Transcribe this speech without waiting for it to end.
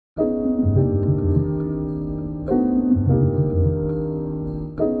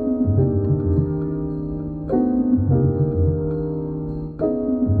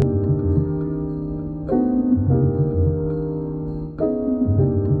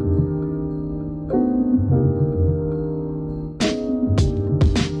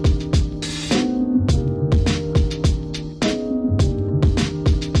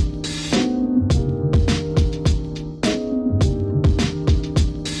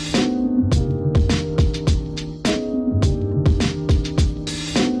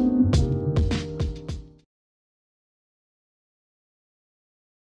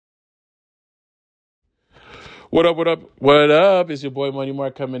What up, what up, what up? It's your boy Money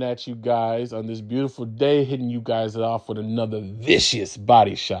Mark coming at you guys on this beautiful day, hitting you guys off with another vicious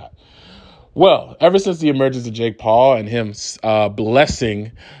body shot. Well, ever since the emergence of Jake Paul and him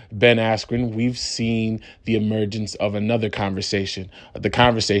blessing Ben Askren, we've seen the emergence of another conversation, the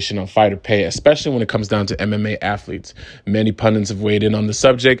conversation on fighter pay, especially when it comes down to MMA athletes. Many pundits have weighed in on the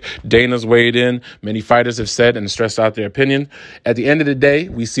subject. Dana's weighed in. Many fighters have said and stressed out their opinion. At the end of the day,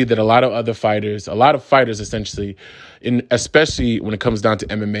 we see that a lot of fighters essentially, especially when it comes down to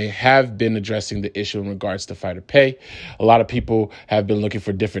MMA, have been addressing the issue in regards to fighter pay. A lot of people have been looking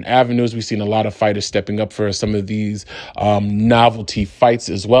for different avenues. We've seen a lot of fighters stepping up for some of these novelty fights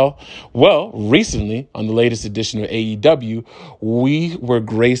as well. Well, recently, on the latest edition of AEW, we were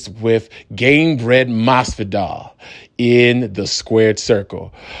graced with Gamebred Masvidal in the squared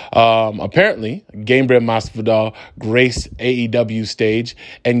circle. Apparently, Gamebred Masvidal graced AEW stage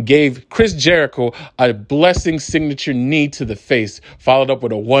and gave Chris Jericho a blessing signature knee to the face, followed up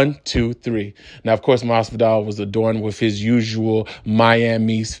with a 1, 2, 3. Now, of course, Masvidal was adorned with his usual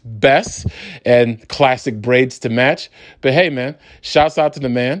Miami's best and classic braids to match. But hey, man, shouts out to the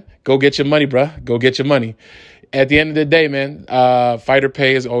man. Go get your money, bruh. Go get your money. At the end of the day, man, fighter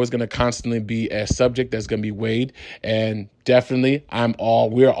pay is always going to constantly be a subject that's going to be weighed. And definitely,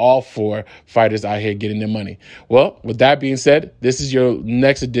 we're all for fighters out here getting their money. Well, with that being said, this is your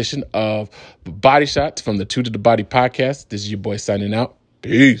next edition of Body Shots from the Two to the Body podcast. This is your boy signing out.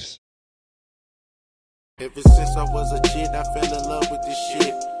 Peace. Ever since I was a kid, I fell in love with this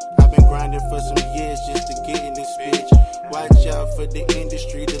shit. I've been grinding for some years just to get in this bitch. Watch out for the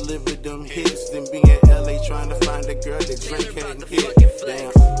industry, deliver them hits. Then be in LA trying to find a girl that drink hadn't hit.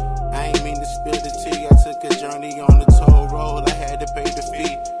 Damn, I ain't mean to spill the tea. I took a journey on the toll road. I had to pay the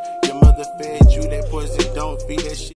fee. Your mother fed you that poison, don't feed that shit.